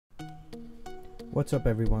What's up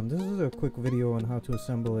everyone, this is a quick video on how to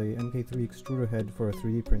assemble a MK3 extruder head for a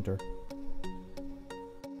 3D printer.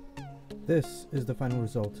 This is the final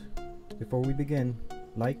result. Before we begin,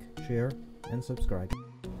 like, share, and subscribe.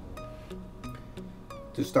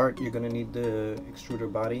 To start, you're going to need the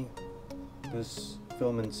extruder body, this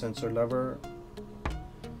filament sensor lever,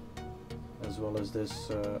 as well as this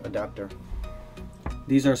adapter.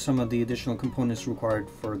 These are some of the additional components required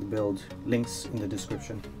for the build, links in the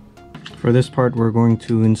description. For this part, we're going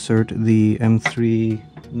to insert the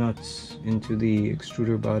M3 nuts into the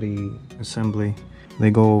extruder body assembly.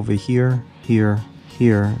 They go over here, here,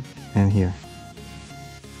 here, and here.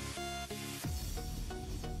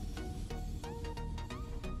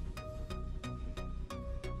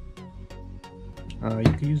 You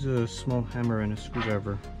can use a small hammer and a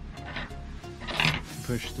screwdriver to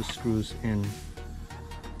push the screws in,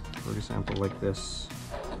 for example like this.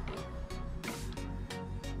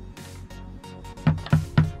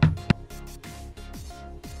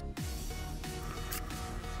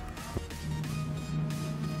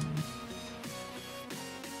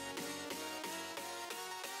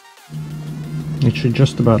 It should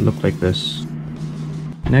just about look like this.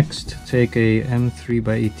 Next, take a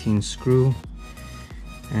M3x18 screw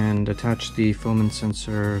and attach the filament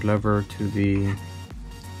sensor lever to the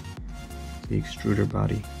extruder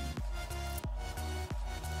body.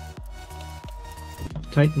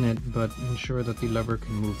 Tighten it, but ensure that the lever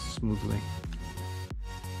can move smoothly.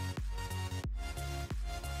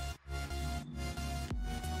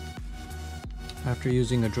 After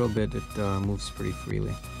using a drill bit, it moves pretty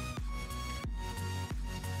freely.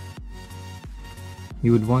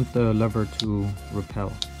 You would want the lever to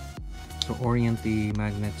repel, so orient the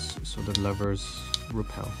magnets so the levers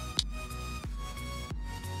repel.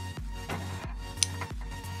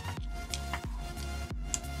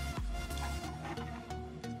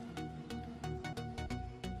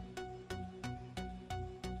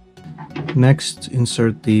 Next,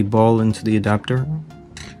 insert the ball into the adapter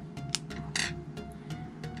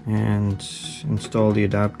and install the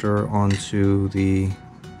adapter onto the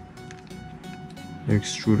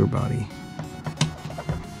extruder body.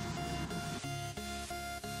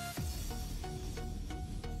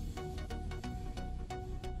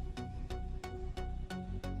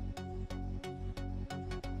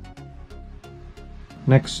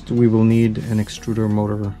 Next, we will need an extruder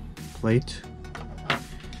motor plate,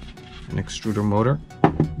 an extruder motor,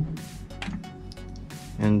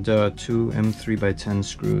 and two M3x10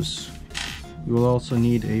 screws. You will also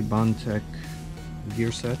need a Bondtech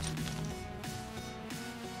gear set.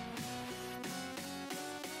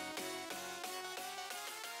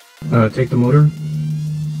 Take the motor,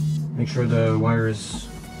 make sure the wire is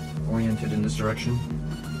oriented in this direction,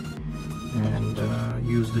 and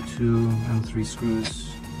use the two M3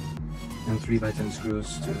 screws, M3x10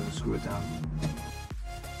 screws to screw it down.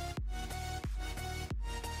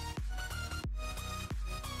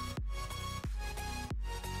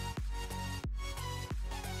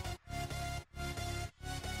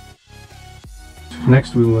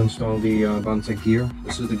 Next, we will install the Bondtech gear.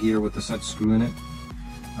 This is the gear with the set screw in it.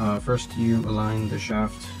 First, you align the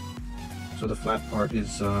shaft so the flat part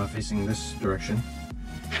is facing this direction,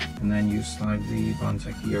 and then you slide the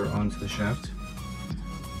Bondtech gear onto the shaft.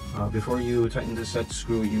 Before you tighten the set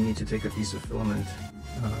screw, you need to take a piece of filament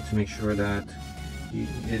to make sure that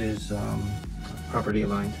it is properly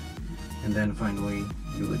aligned, and then finally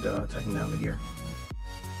you would tighten down the gear.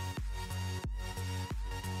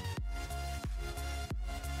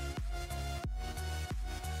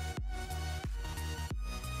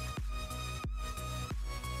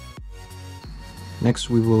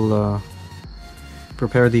 Next, we will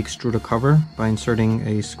prepare the extruder cover by inserting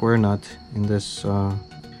a square nut in this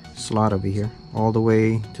slot over here, all the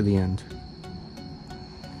way to the end.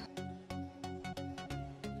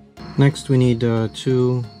 Next, we need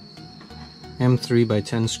two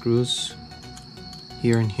M3x10 screws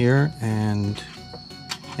here and here, and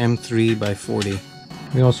M3x40.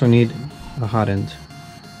 We also need a hot end.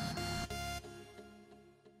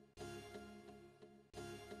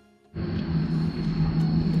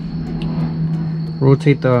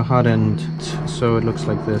 Rotate the hot end so it looks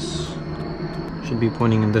like this. Should be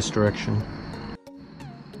pointing in this direction.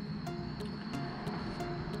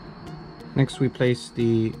 Next, we place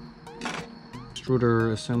the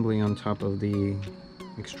extruder assembly on top of the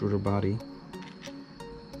extruder body,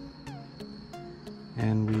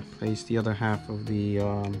 and we place the other half of the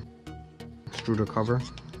extruder cover,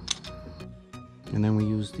 and then we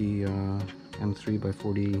use the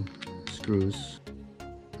M3x40 screws.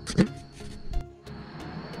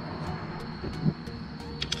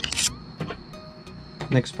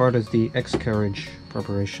 Next part is the X carriage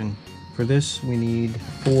preparation. For this we need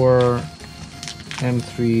 4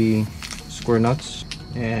 M3 square nuts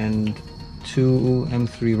and 2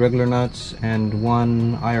 M3 regular nuts and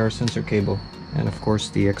 1 IR sensor cable, and of course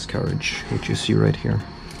the X carriage, which you see right here.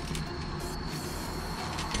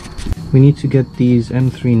 We need to get these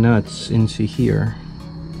M3 nuts into here.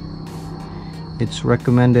 It's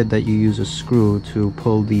recommended that you use a screw to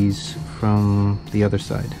pull these from the other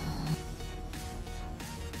side.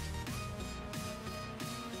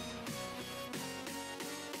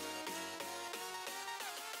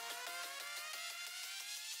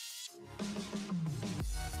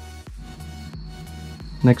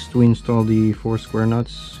 Next we install the 4 square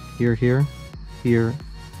nuts here, here, here,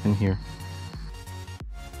 and here.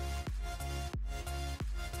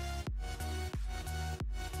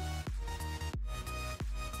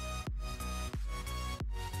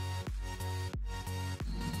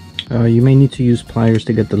 You may need to use pliers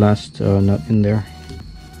to get the last nut in there.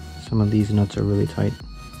 Some of these nuts are really tight.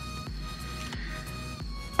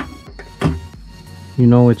 You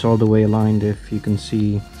know it's all the way aligned if you can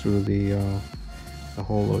see through the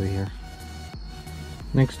hole over here.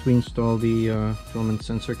 Next we install the filament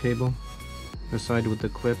sensor cable. The side with the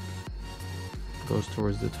clip goes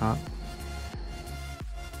towards the top.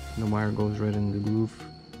 The wire goes right in the groove.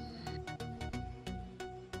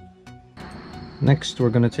 Next we're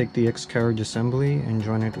going to take the X carriage assembly and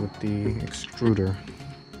join it with the extruder.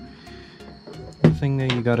 The thing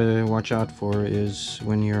that you gotta watch out for is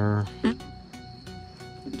when you're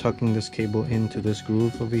tucking this cable into this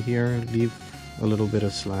groove over here, leave a little bit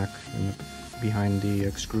of slack behind the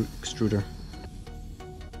extruder.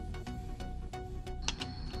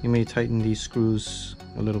 You may tighten these screws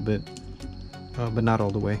a little bit, but not all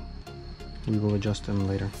the way. We will adjust them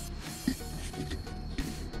later.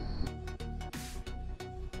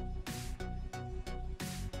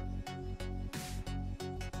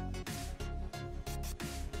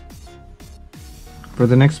 For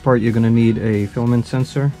the next part you're going to need a filament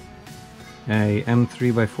sensor, a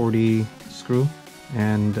M3x40 screw,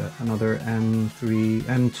 and another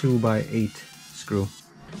M2x8 screw.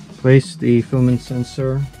 Place the filament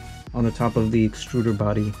sensor on the top of the extruder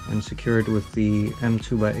body and secure it with the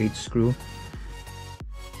M2x8 screw.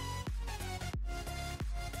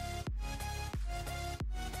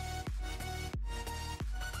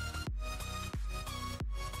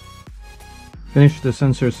 Finish the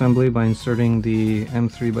sensor assembly by inserting the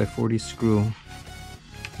M3x40 screw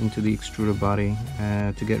into the extruder body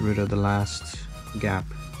to get rid of the last gap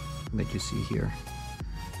that you see here.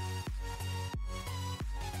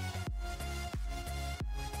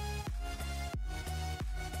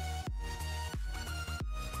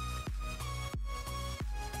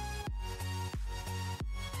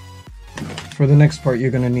 For the next part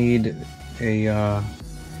you're going to need a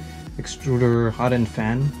extruder hot end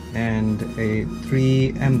fan and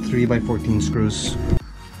 3 M3x14 screws.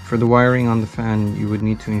 For the wiring on the fan, you would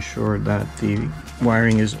need to ensure that the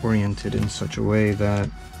wiring is oriented in such a way that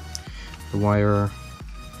the wire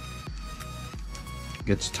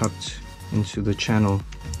gets tucked into the channel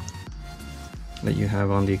that you have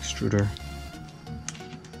on the extruder,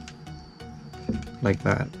 like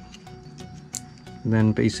that.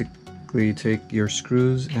 Then basically take your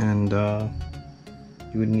screws and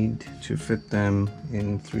you would need to fit them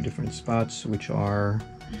in 3 different spots, which are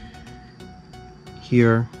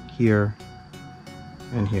here, here,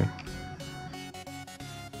 and here.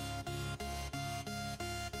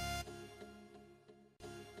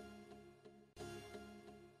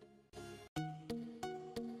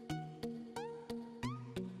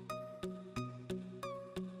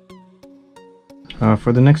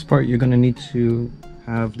 For the next part, you're going to need to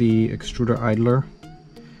have the extruder idler.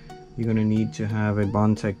 You're going to need to have a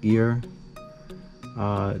Bondtech gear.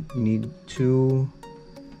 You need 2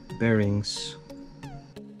 bearings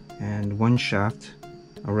and 1 shaft,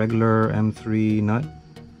 a regular M3 nut,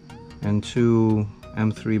 and 2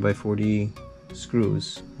 M3x40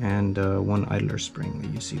 screws, and 1 idler spring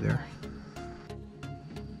that you see there.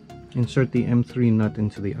 Insert the M3 nut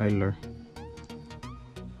into the idler.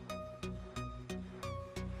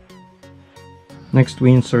 Next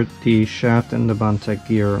we insert the shaft and the Bondtech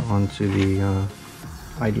gear onto the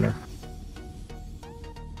idler.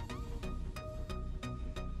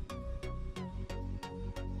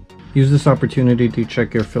 Use this opportunity to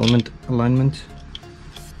check your filament alignment.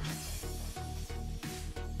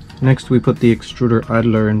 Next we put the extruder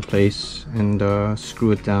idler in place and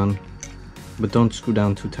screw it down, but don't screw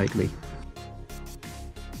down too tightly.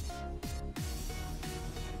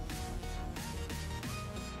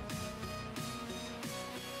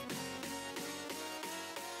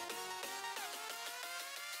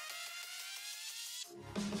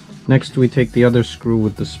 Next we take the other screw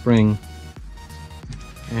with the spring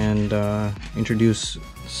and introduce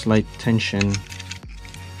slight tension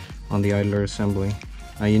on the idler assembly.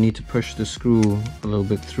 You need to push the screw a little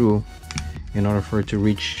bit through in order for it to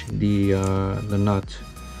reach the nut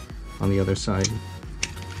on the other side.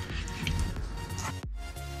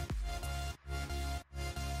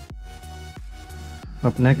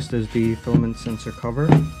 Up next is the filament sensor cover,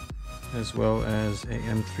 as well as a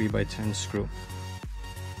M3x10 screw.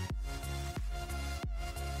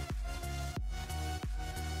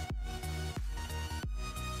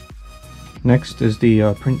 Next is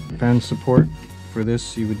the print fan support. For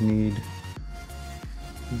this you would need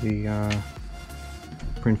the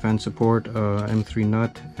print fan support, M3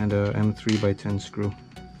 nut, and a M3x10 screw.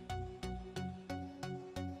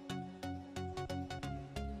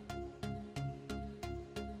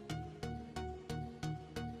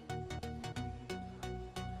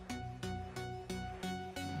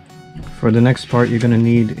 For the next part, you're going to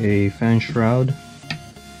need a fan shroud,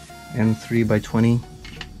 M3x20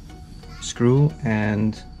 screw,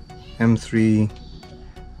 and M3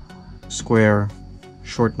 square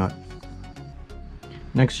short nut.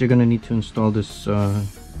 Next, you're going to need to install this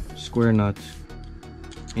square nut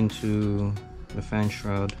into the fan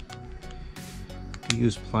shroud. You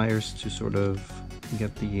use pliers to sort of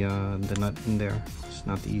get the nut in there. It's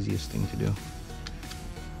not the easiest thing to do.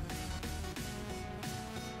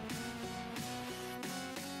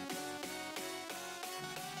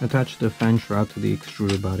 Attach the fan shroud to the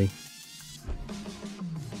extruder body.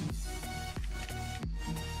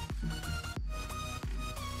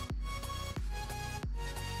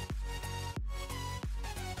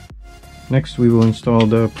 Next we will install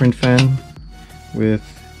the print fan with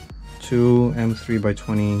two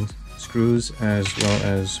M3x20 screws as well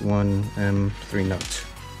as one M3 nut.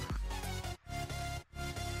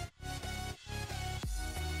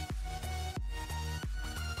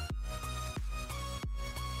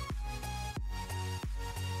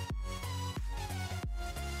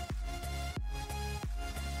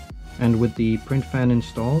 And with the print fan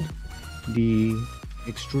installed, the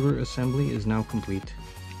extruder assembly is now complete.